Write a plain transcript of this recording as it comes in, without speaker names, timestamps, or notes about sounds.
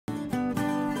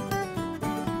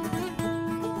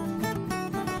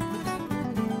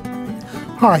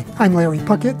Hi, I'm Larry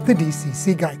Puckett, the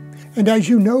DCC guy. And as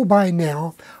you know by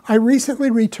now, I recently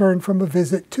returned from a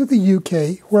visit to the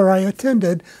UK where I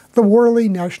attended the Worley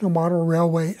National Model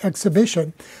Railway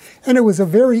exhibition. And it was a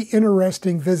very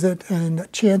interesting visit and a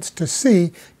chance to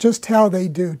see just how they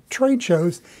do train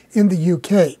shows in the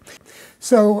UK.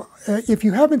 So if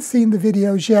you haven't seen the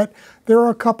videos yet, there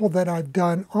are a couple that I've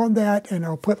done on that, and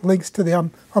I'll put links to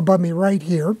them above me right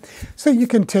here, so you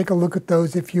can take a look at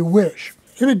those if you wish.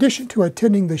 In addition to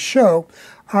attending the show,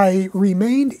 I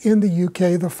remained in the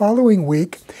UK the following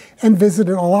week and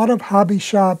visited a lot of hobby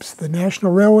shops, the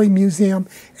National Railway Museum,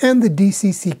 and the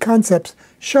DCC Concepts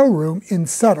showroom in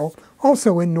Settle,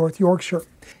 also in North Yorkshire.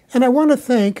 And I want to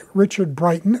thank Richard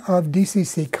Brighton of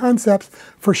DCC Concepts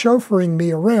for chauffeuring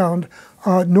me around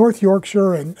North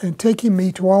Yorkshire and taking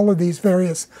me to all of these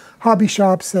various hobby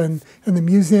shops and the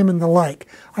museum and the like.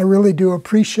 I really do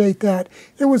appreciate that.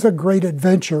 It was a great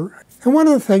adventure. And one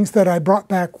of the things that I brought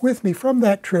back with me from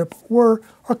that trip were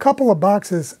a couple of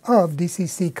boxes of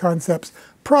DCC Concepts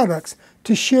products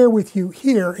to share with you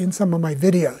here in some of my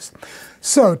videos.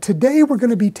 So today we're going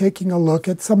to be taking a look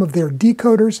at some of their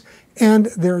decoders and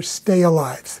their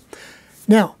stay-alives.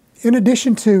 Now, in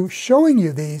addition to showing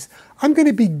you these, I'm going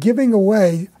to be giving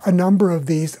away a number of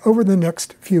these over the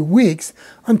next few weeks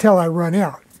until I run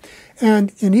out.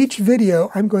 And in each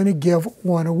video, I'm going to give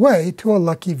one away to a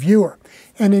lucky viewer.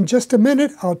 And in just a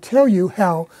minute, I'll tell you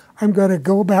how I'm going to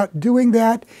go about doing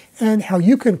that and how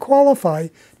you can qualify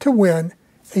to win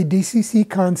a DCC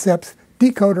Concepts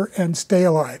decoder and stay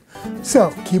alive.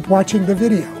 So keep watching the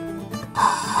video.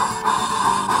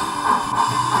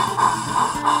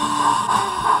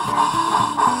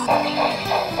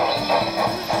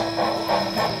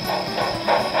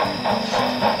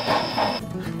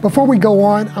 Before we go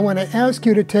on, I want to ask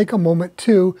you to take a moment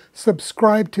to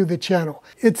subscribe to the channel.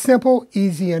 It's simple,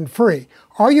 easy, and free.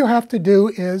 All you have to do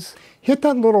is hit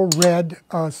that little red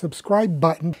subscribe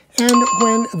button, and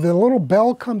when the little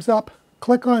bell comes up,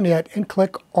 click on it and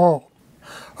click all.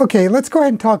 Okay, let's go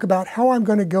ahead and talk about how I'm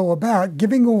going to go about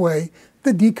giving away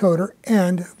the decoder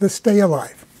and the stay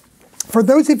alive. For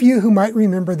those of you who might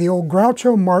remember the old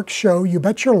Groucho Marx show, You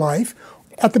Bet Your Life,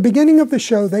 at the beginning of the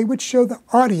show, they would show the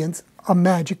audience a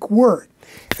magic word.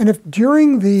 And if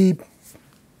during the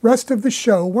rest of the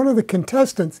show, one of the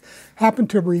contestants happened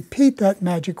to repeat that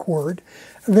magic word,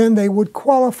 then they would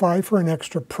qualify for an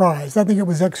extra prize. I think it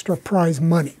was extra prize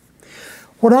money.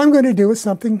 What I'm going to do is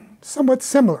something somewhat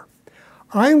similar.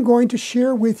 I'm going to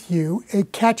share with you a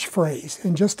catchphrase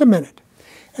in just a minute,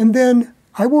 and then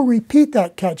I will repeat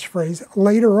that catchphrase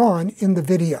later on in the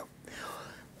video.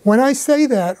 When I say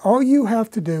that, all you have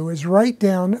to do is write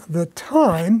down the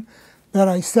time that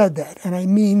I said that, and I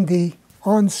mean the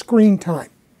on-screen time,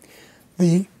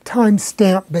 the time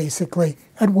stamp basically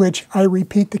at which I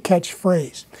repeat the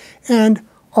catchphrase, and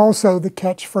also the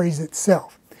catchphrase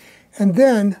itself. And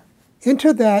then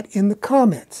enter that in the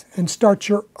comments and start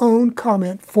your own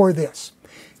comment for this.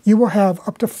 You will have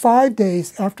up to 5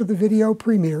 days after the video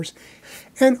premieres,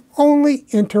 and only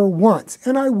enter once,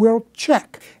 and I will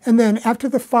check. And then after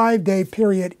the 5-day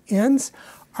period ends,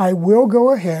 I will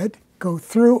go ahead, go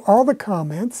through all the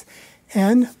comments,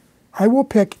 and I will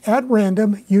pick at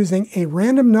random, using a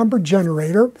random number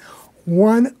generator,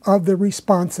 one of the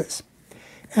responses.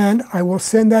 And I will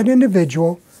send that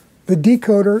individual the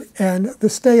decoder and the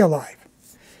stay alive.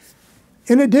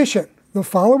 In addition, the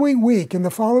following week, in the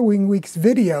following week's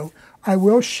video, I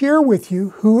will share with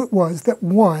you who it was that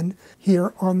won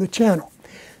here on the channel,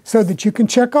 so that you can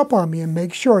check up on me and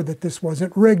make sure that this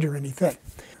wasn't rigged or anything.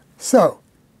 So,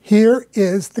 here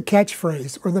is the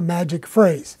catchphrase, or the magic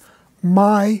phrase.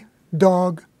 My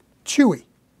dog Chewy.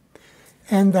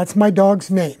 And that's my dog's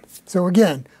name. So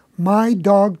again, my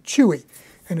dog Chewy.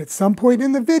 And at some point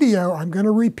in the video, I'm going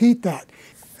to repeat that.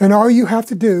 And all you have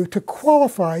to do to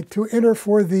qualify to enter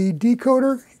for the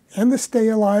decoder and the stay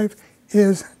alive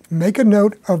is make a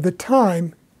note of the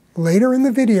time later in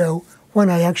the video when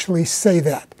I actually say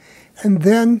that, and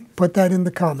then put that in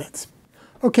the comments.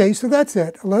 Okay, so that's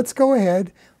it. Let's go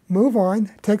ahead, move on,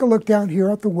 take a look down here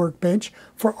at the workbench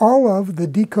for all of the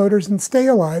decoders and stay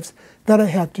alives that I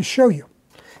have to show you.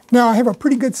 Now, I have a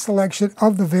pretty good selection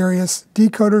of the various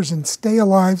decoders and stay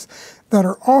alives that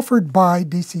are offered by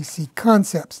DCC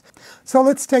Concepts. So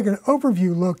let's take an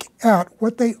overview look at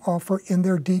what they offer in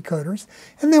their decoders,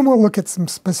 and then we'll look at some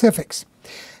specifics.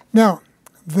 Now,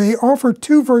 they offer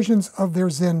two versions of their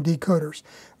Zen decoders.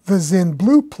 The Zen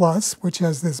Blue Plus, which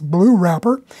has this blue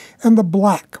wrapper, and the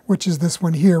Black, which is this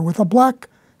one here with a black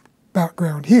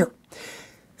background here.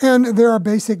 And there are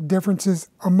basic differences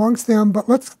amongst them, but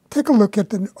let's take a look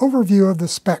at an overview of the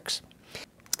specs.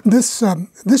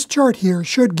 This chart here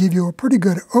should give you a pretty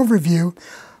good overview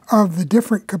of the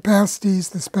different capacities,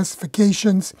 the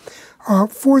specifications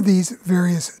for these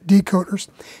various decoders.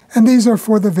 And these are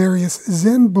for the various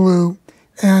Zen Blue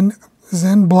and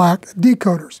Zen Black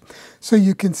decoders. So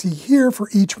you can see here for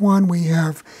each one we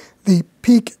have the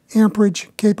peak amperage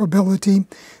capability,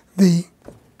 the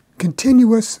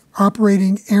continuous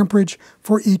operating amperage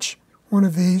for each one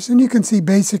of these. And you can see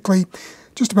basically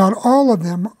just about all of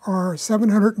them are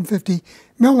 750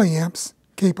 milliamps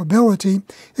capability,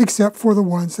 except for the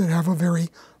ones that have a very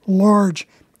large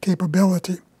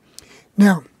capability.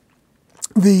 Now,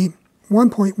 the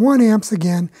 1.1 amps,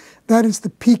 again, that is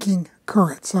the peaking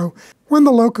current. So when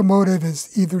the locomotive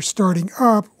is either starting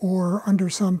up or under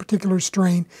some particular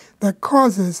strain that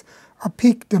causes a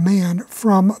peak demand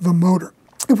from the motor.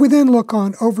 If we then look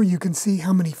on over, you can see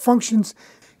how many functions,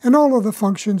 and all of the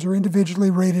functions are individually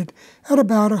rated at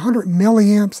about 100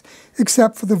 milliamps,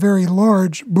 except for the very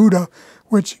large Buddha,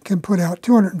 which can put out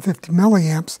 250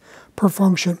 milliamps per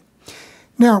function.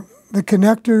 Now, the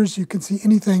connectors, you can see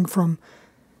anything from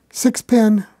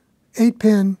 6-pin,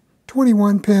 8-pin,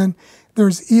 21-pin.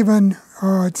 There's even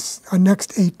it's a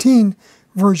Next 18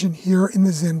 version here in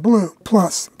the Zen Blue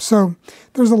Plus. So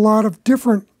there's a lot of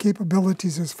different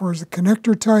capabilities as far as the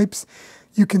connector types.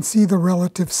 You can see the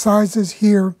relative sizes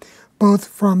here, both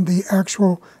from the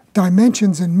actual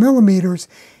dimensions in millimeters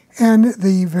and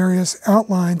the various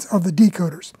outlines of the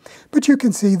decoders. But you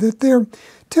can see that they're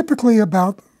typically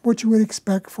about what you would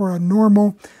expect for a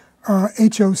normal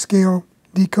HO scale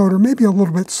decoder, maybe a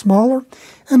little bit smaller,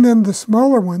 and then the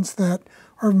smaller ones that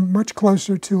are much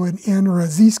closer to an N or a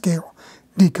Z scale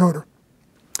decoder.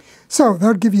 So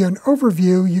that'll give you an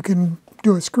overview. You can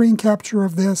do a screen capture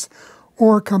of this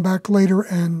or come back later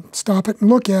and stop it and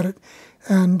look at it.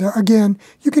 And again,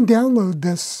 you can download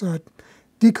this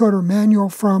decoder manual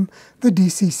from the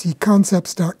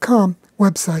DCCConcepts.com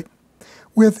website.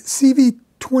 With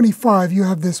CV25, you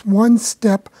have this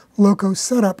one-step loco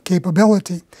setup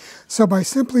capability. So by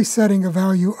simply setting a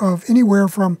value of anywhere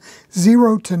from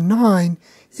 0 to 9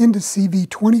 into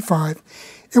CV25,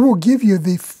 it will give you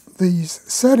these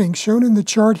settings shown in the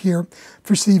chart here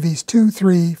for CVs 2,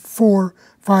 3, 4,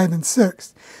 5, and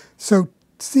 6. So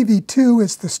CV2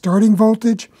 is the starting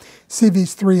voltage.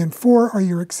 CVs 3 and 4 are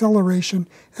your acceleration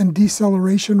and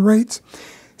deceleration rates.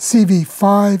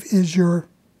 CV5 is your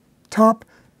top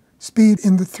speed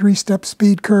in the three-step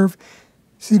speed curve.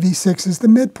 CV6 is the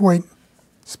midpoint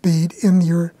speed in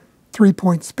your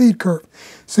three-point speed curve.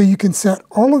 So you can set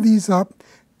all of these up,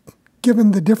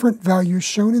 given the different values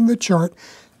shown in the chart,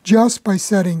 just by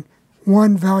setting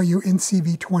one value in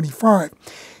CV25.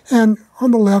 And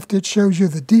on the left, it shows you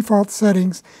the default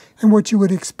settings and what you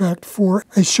would expect for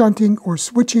a shunting or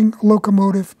switching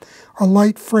locomotive, a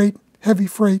light freight, heavy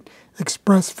freight,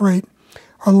 express freight,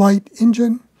 a light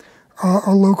engine,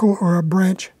 a local or a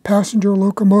branch passenger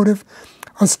locomotive,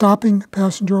 a stopping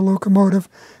passenger locomotive,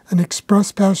 an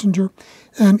express passenger,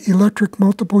 an electric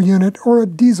multiple unit, or a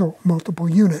diesel multiple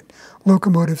unit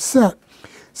locomotive set.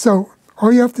 So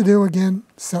all you have to do, again,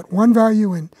 set one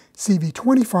value in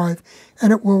CV25,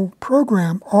 and it will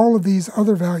program all of these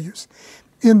other values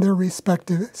in their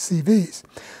respective CVs.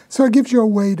 So it gives you a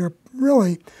way to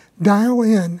really dial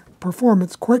in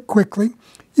performance quite quickly.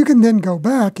 You can then go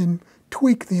back and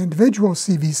tweak the individual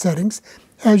CV settings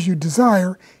as you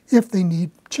desire if they need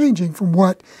changing from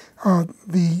what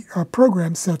the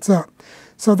program sets up.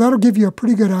 So that'll give you a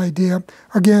pretty good idea.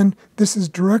 Again, this is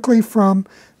directly from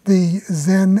the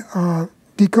Zen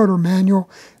decoder manual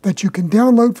that you can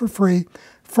download for free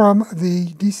from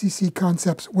the DCC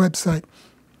Concepts website.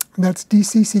 And that's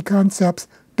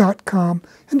dccconcepts.com.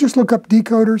 And just look up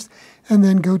decoders and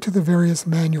then go to the various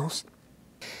manuals.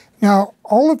 Now,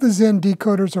 all of the Zen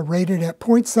decoders are rated at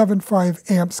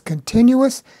 0.75 amps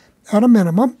continuous at a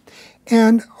minimum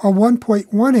and a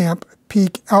 1.1 amp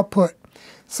peak output.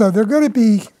 So they're going to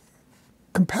be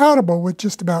compatible with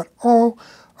just about all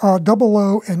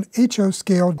OO and HO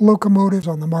scale locomotives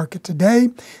on the market today.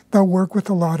 They'll work with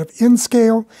a lot of N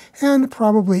scale and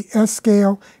probably S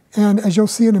scale, and as you'll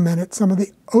see in a minute, some of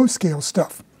the O scale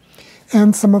stuff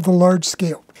and some of the large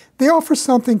scale. They offer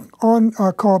something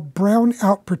called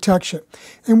brownout protection.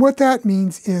 And what that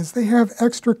means is they have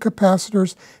extra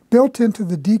capacitors built into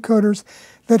the decoders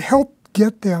that help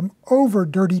get them over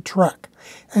dirty track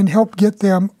and help get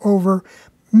them over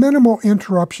minimal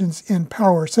interruptions in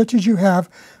power, such as you have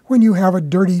when you have a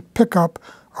dirty pickup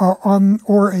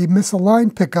or a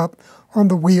misaligned pickup on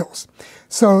the wheels.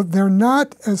 So they're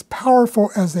not as powerful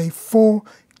as a full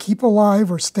keep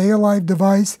alive or stay alive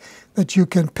device that you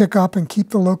can pick up and keep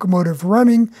the locomotive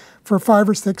running for 5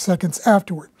 or 6 seconds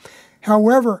afterward.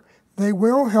 However, they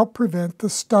will help prevent the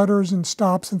stutters and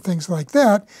stops and things like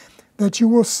that that you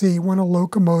will see when a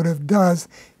locomotive does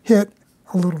hit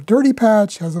a little dirty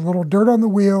patch, has a little dirt on the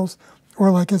wheels,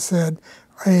 or like I said,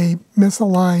 a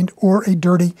misaligned or a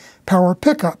dirty power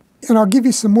pickup. And I'll give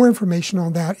you some more information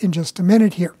on that in just a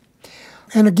minute here.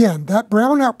 And again, that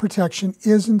brownout protection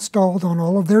is installed on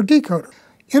all of their decoders.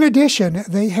 In addition,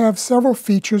 they have several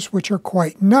features which are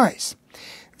quite nice.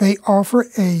 They offer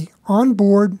a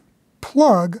onboard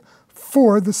plug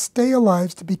for the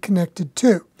stay-alives to be connected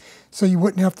to, so you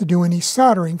wouldn't have to do any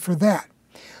soldering for that.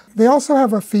 They also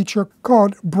have a feature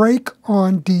called Break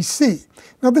on DC.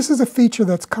 Now this is a feature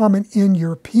that's common in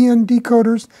European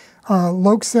decoders.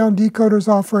 Loc Sound decoders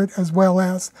offer it, as well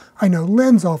as I know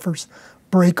Lens offers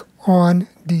Break on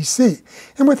DC.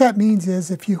 And what that means is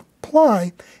if you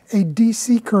apply a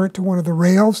DC current to one of the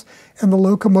rails and the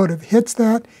locomotive hits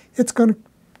that, it's going to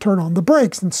turn on the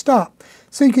brakes and stop.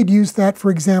 So you could use that,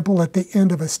 for example, at the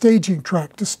end of a staging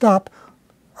track to stop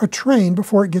a train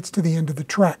before it gets to the end of the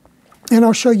track. And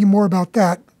I'll show you more about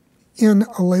that in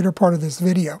a later part of this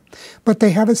video. But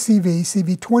they have a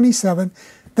CV27,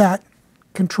 that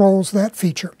controls that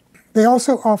feature. They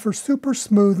also offer super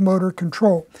smooth motor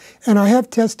control. And I have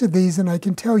tested these, and I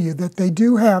can tell you that they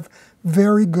do have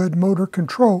very good motor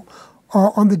control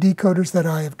on the decoders that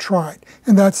I have tried.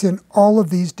 And that's in all of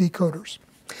these decoders.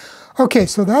 Okay,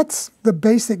 so that's the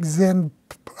basic Zen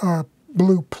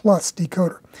Blue Plus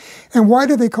decoder. And why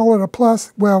do they call it a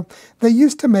plus? Well, they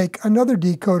used to make another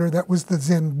decoder that was the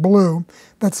Zen Blue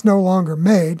that's no longer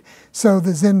made. So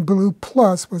the Zen Blue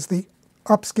Plus was the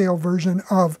upscale version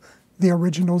of the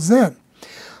original Zen.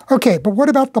 Okay, but what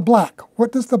about the black?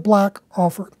 What does the black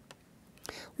offer?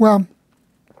 Well,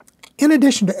 in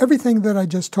addition to everything that I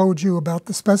just told you about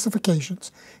the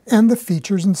specifications and the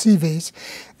features and CVs,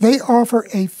 they offer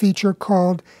a feature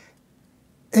called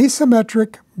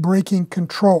asymmetric braking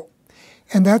control.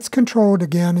 And that's controlled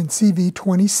again in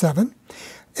CV27.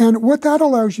 And what that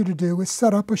allows you to do is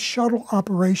set up a shuttle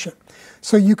operation.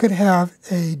 So you could have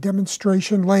a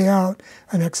demonstration layout,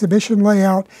 an exhibition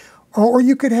layout, or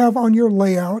you could have on your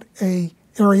layout an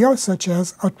area such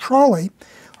as a trolley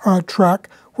track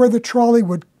where the trolley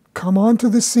would come onto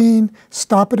the scene,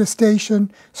 stop at a station,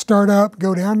 start up,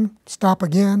 go down, stop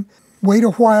again, wait a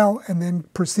while, and then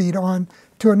proceed on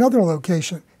to another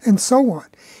location, and so on.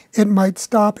 It might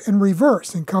stop and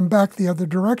reverse and come back the other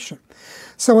direction.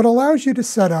 So it allows you to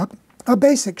set up a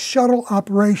basic shuttle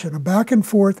operation, a back and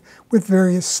forth with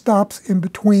various stops in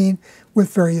between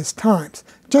with various times,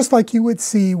 just like you would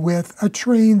see with a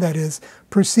train that is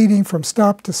proceeding from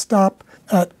stop to stop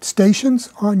at stations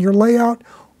on your layout.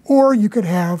 Or you could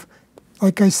have,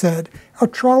 like I said, a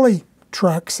trolley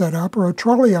track set up or a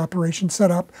trolley operation set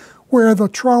up where the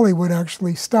trolley would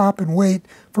actually stop and wait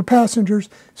for passengers,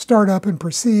 start up and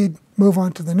proceed, move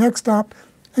on to the next stop,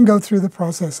 and go through the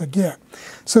process again.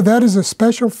 So that is a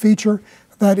special feature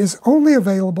that is only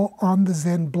available on the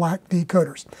Zen Black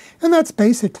decoders. And that's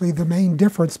basically the main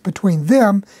difference between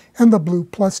them and the Blue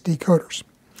Plus decoders.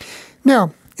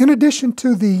 Now, in addition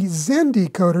to the Zen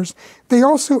decoders, they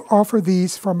also offer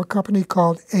these from a company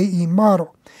called AE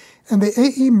Model. And the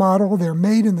AE Model, they're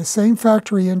made in the same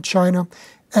factory in China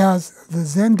as the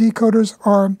Zen decoders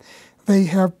are. They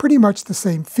have pretty much the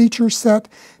same feature set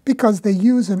because they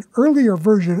use an earlier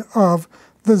version of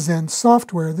the Zen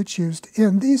software that's used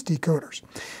in these decoders.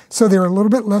 So they're a little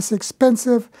bit less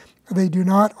expensive. They do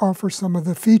not offer some of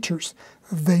the features.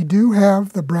 They do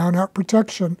have the brownout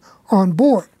protection on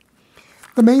board.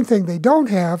 The main thing they don't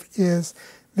have is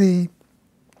the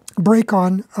break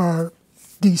on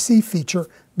DC feature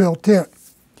built in.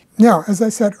 Now, as I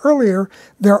said earlier,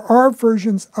 there are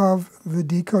versions of the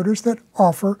decoders that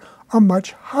offer a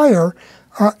much higher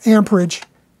amperage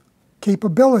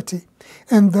capability.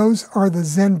 And those are the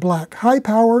Zen Black High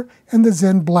Power and the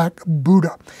Zen Black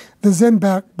Buddha. The Zen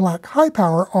Black High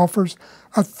Power offers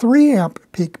a 3 amp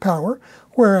peak power,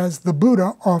 whereas the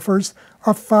Buddha offers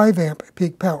a 5 amp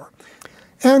peak power.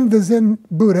 And the Zen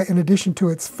Buddha, in addition to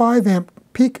its 5 amp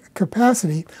peak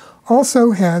capacity,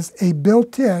 also has a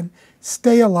built-in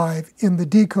stay alive in the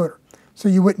decoder. So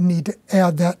you wouldn't need to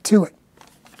add that to it.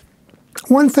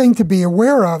 One thing to be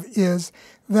aware of is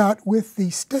that with the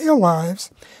stay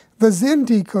alives, the Zen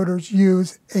decoders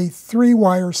use a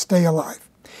 3-wire stay alive.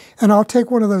 And I'll take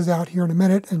one of those out here in a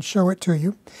minute and show it to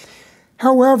you.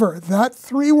 However, that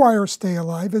 3-wire stay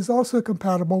alive is also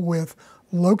compatible with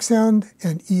Loc Sound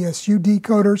and ESU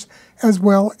decoders, as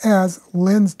well as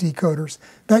Lens decoders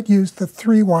that use the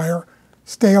 3-wire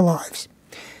stay alives.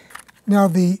 Now,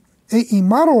 the AE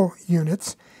model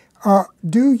units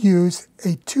do use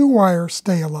a 2-wire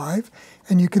stay alive,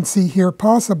 And you can see here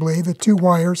possibly the 2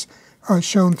 wires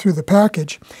shown through the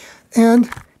package. And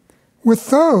with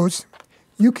those,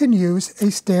 you can use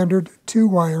a standard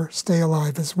 2-wire stay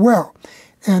alive as well.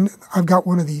 And I've got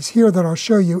one of these here that I'll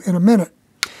show you in a minute.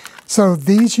 So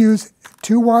these use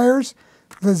 2 wires.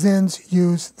 The Zens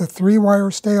use the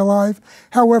 3-wire stay alive.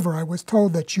 However, I was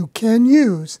told that you can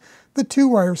use the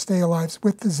 2-wire stay alives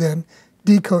with the Zen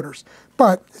decoders.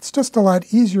 But it's just a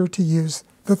lot easier to use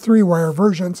the 3-wire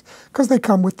versions because they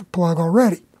come with the plug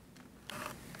already.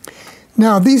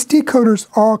 Now, these decoders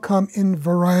all come in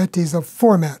varieties of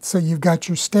formats. So you've got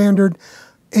your standard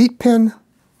 8-pin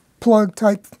plug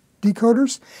type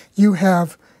decoders. You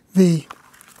have the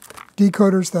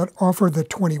decoders that offer the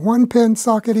 21-pin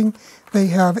socketing. They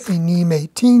have a NEM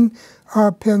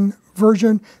 18-pin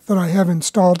version that I have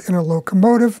installed in a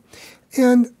locomotive.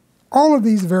 And all of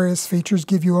these various features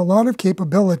give you a lot of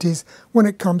capabilities when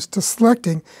it comes to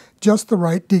selecting just the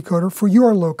right decoder for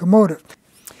your locomotive.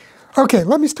 Okay,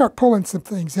 let me start pulling some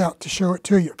things out to show it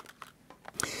to you.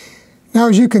 Now,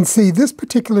 as you can see, this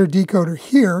particular decoder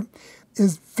here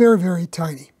is very, very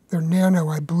tiny. They're nano,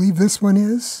 I believe this one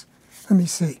is. Let me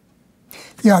see.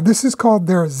 Yeah, this is called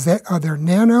their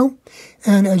nano,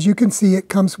 and as you can see, it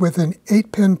comes with an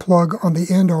 8-pin plug on the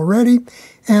end already,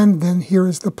 and then here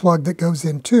is the plug that goes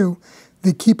into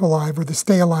the Keep Alive or the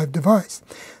Stay Alive device.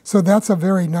 So that's a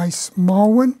very nice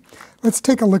small one. Let's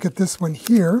take a look at this one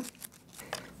here.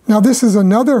 Now, this is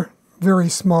another very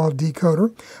small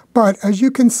decoder, but as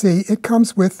you can see, it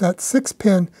comes with that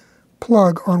 6-pin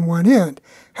plug on one end.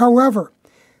 However,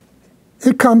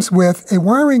 it comes with a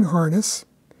wiring harness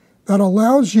that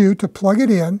allows you to plug it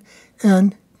in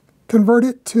and convert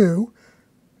it to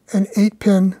an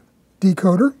 8-pin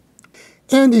decoder.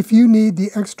 And if you need the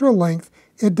extra length,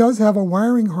 it does have a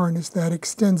wiring harness that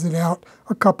extends it out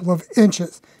a couple of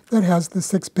inches that has the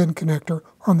 6-pin connector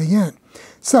on the end.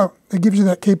 So it gives you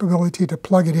that capability to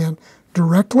plug it in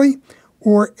directly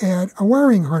or add a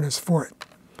wiring harness for it.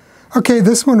 Okay,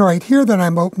 this one right here that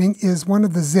I'm opening is one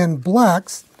of the Zen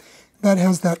Blacks that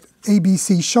has that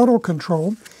ABC shuttle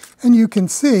control. And you can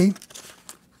see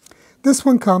this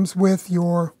one comes with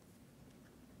your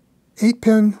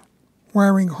 8-pin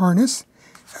wiring harness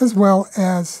as well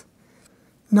as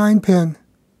 9-pin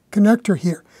connector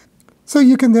here. So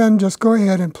you can then just go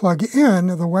ahead and plug in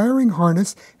the wiring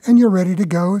harness and you're ready to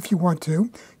go if you want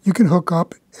to. You can hook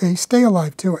up a Stay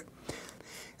Alive to it.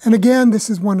 And again, this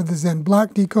is one of the Zen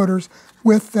Black decoders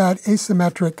with that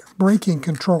asymmetric braking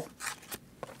control.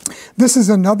 This is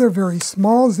another very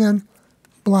small Zen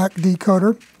Black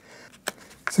decoder.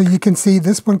 So you can see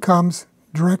this one comes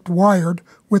direct wired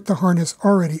with the harness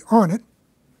already on it.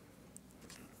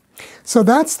 So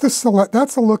that's a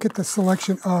look at the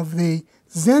selection of the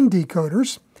Zen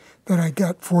decoders that I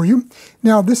got for you.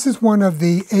 Now, this is one of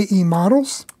the AE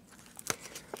models.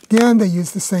 Again, they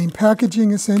use the same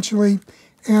packaging essentially,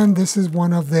 and this is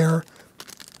one of their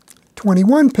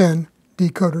 21-pin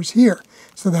decoders here.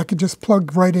 So that could just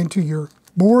plug right into your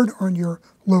board on your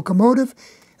locomotive,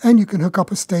 and you can hook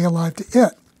up a Stay Alive to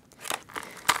it.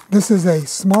 This is a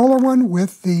smaller one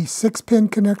with the 6-pin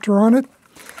connector on it.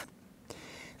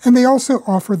 And they also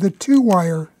offer the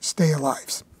 2-wire Stay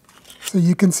Alives. So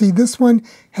you can see this one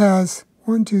has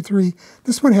 1, 2, 3.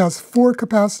 This one has 4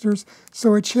 capacitors,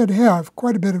 so it should have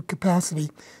quite a bit of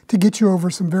capacity to get you over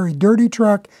some very dirty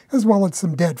track as well as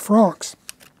some dead frogs.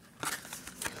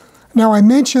 Now, I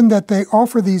mentioned that they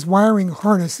offer these wiring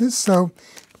harnesses. So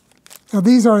now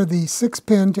these are the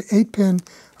 6-pin to 8-pin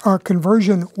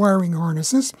conversion wiring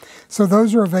harnesses. So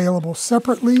those are available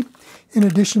separately in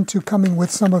addition to coming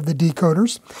with some of the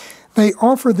decoders. They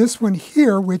offer this one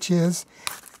here, which is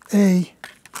a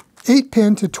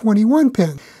 8-pin to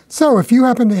 21-pin. So if you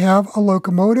happen to have a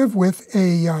locomotive with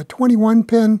a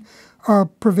 21-pin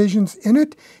provisions in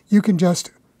it, you can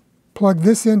just plug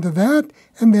this into that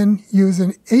and then use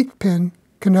an 8-pin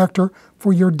connector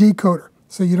for your decoder.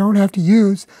 So you don't have to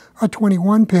use a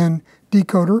 21-pin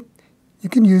decoder. You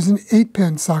can use an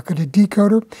 8-pin socketed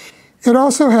decoder. It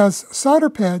also has solder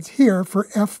pads here for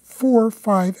F4,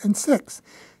 5, and 6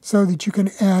 so that you can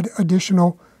add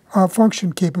additional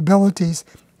function capabilities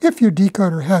if your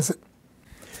decoder has it.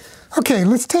 Okay,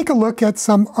 let's take a look at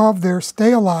some of their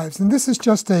Stay Alives. And this is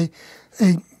just a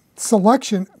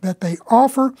selection that they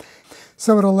offer.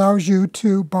 So it allows you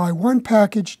to buy one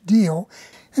package deal,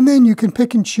 and then you can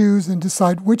pick and choose and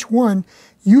decide which one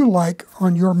you like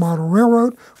on your model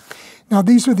railroad. Now,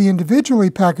 these are the individually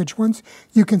packaged ones.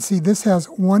 You can see this has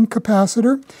 1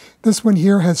 capacitor. This one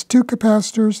here has 2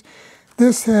 capacitors.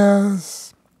 This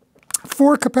has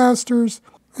 4 capacitors.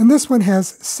 And this one has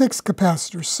 6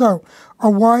 capacitors. So a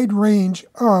wide range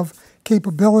of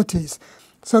capabilities.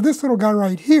 So this little guy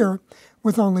right here,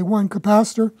 with only one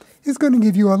capacitor, is going to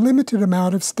give you a limited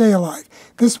amount of stay alive.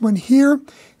 This one here,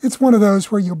 it's one of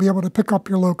those where you'll be able to pick up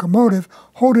your locomotive,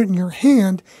 hold it in your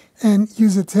hand, and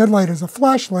use its headlight as a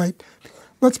flashlight.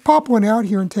 Let's pop one out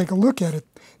here and take a look at it.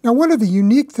 Now, one of the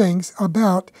unique things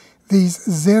about these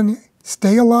Zen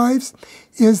stay alives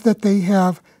is that they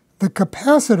have the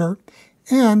capacitor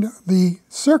and the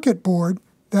circuit board,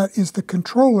 that is the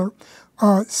controller,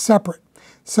 separate.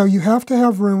 So you have to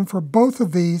have room for both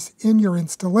of these in your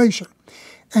installation.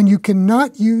 And you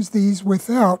cannot use these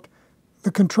without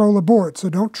the controller board, so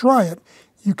don't try it.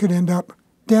 You could end up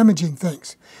damaging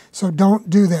things. So don't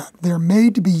do that. They're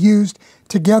made to be used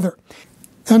together.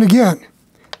 And again,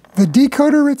 the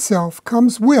decoder itself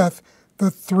comes with the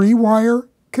 3-wire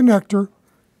connector.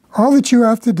 All that you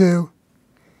have to do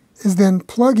is then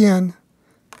plug in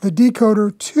the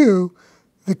decoder to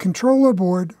the controller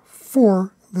board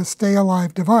for the Stay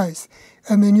Alive device,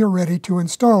 and then you're ready to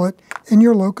install it in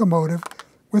your locomotive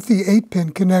with the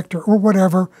 8-pin connector or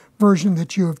whatever version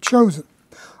that you have chosen.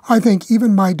 I think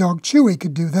even my dog Chewy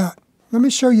could do that. Let me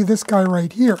show you this guy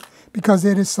right here, because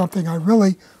it is something I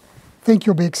really think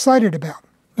you'll be excited about.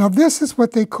 Now this is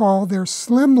what they call their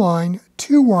Slimline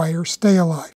 2-wire Stay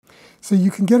Alive. So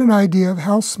you can get an idea of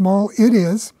how small it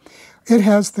is. It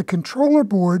has the controller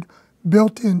board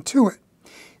built into it.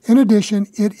 In addition,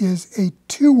 it is a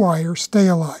 2-wire Stay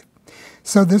Alive.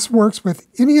 So this works with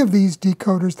any of these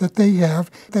decoders that they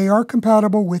have. They are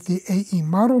compatible with the AE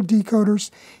model decoders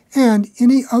and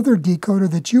any other decoder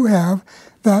that you have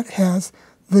that has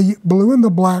the blue and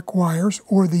the black wires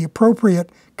or the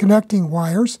appropriate connecting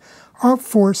wires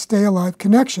for Stay Alive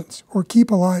connections or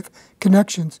Keep Alive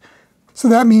connections. So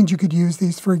that means you could use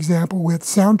these, for example, with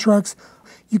soundtracks.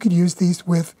 You could use these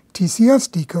with TCS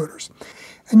decoders.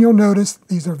 And you'll notice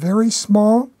these are very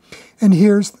small. And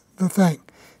here's the thing.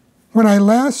 When I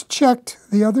last checked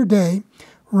the other day,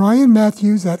 Ryan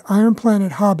Matthews at Iron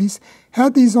Planet Hobbies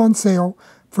had these on sale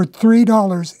for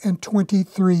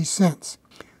 $3.23.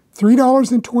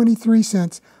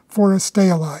 $3.23 for a Stay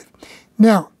Alive.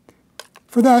 Now,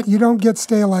 for that, you don't get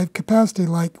Stay Alive capacity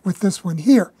like with this one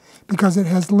here, because it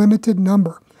has limited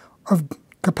number of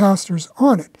capacitors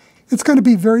on it. It's going to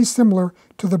be very similar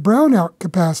to the brownout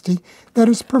capacity that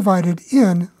is provided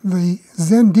in the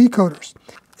Zen decoders.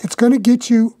 It's going to get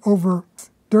you over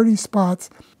dirty spots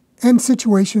and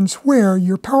situations where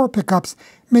your power pickups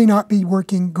may not be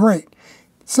working great.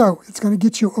 So it's going to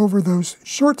get you over those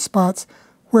short spots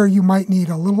where you might need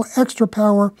a little extra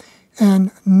power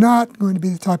and not going to be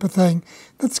the type of thing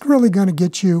that's really going to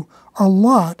get you a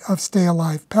lot of Stay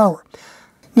Alive power.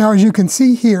 Now, as you can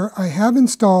see here, I have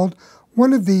installed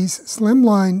one of these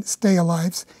Slimline Stay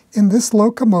Alives in this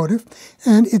locomotive,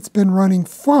 and it's been running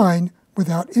fine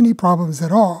without any problems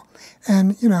at all.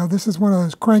 And, you know, this is one of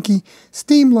those cranky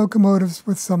steam locomotives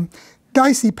with some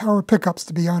dicey power pickups,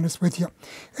 to be honest with you.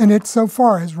 And it so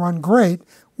far has run great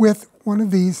with one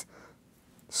of these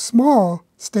small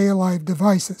Stay Alive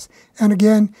devices. And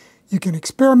again, you can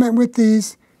experiment with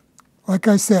these. Like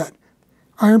I said,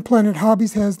 Iron Planet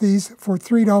Hobbies has these for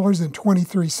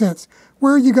 $3.23.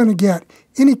 Where are you going to get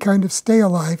any kind of Stay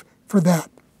Alive for that?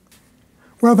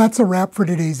 Well, that's a wrap for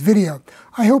today's video.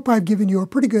 I hope I've given you a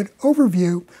pretty good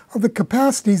overview of the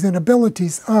capacities and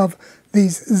abilities of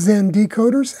these Zen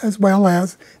decoders, as well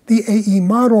as the AE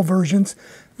model versions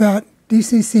that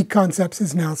DCC Concepts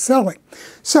is now selling.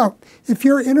 So, if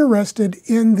you're interested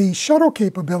in the shuttle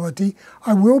capability,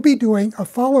 I will be doing a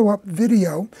follow-up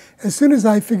video as soon as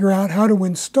I figure out how to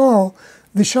install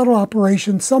the shuttle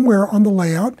operation somewhere on the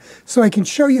layout, so I can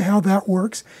show you how that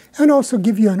works and also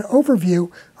give you an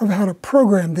overview of how to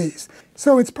program these.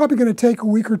 So it's probably going to take a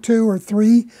week or 2 or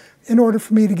 3 in order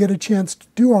for me to get a chance to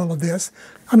do all of this.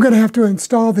 I'm going to have to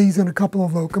install these in a couple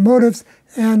of locomotives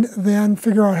and then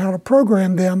figure out how to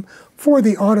program them for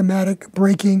the automatic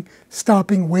braking,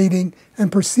 stopping, waiting,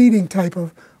 and proceeding type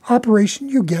of operation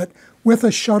you get with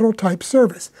a shuttle type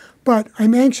service. But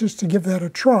I'm anxious to give that a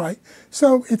try,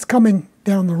 so it's coming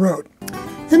down the road.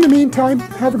 In the meantime,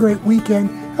 have a great weekend,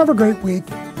 have a great week,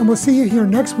 and we'll see you here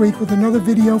next week with another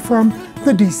video from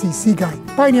the DCC Guy.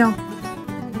 Bye now.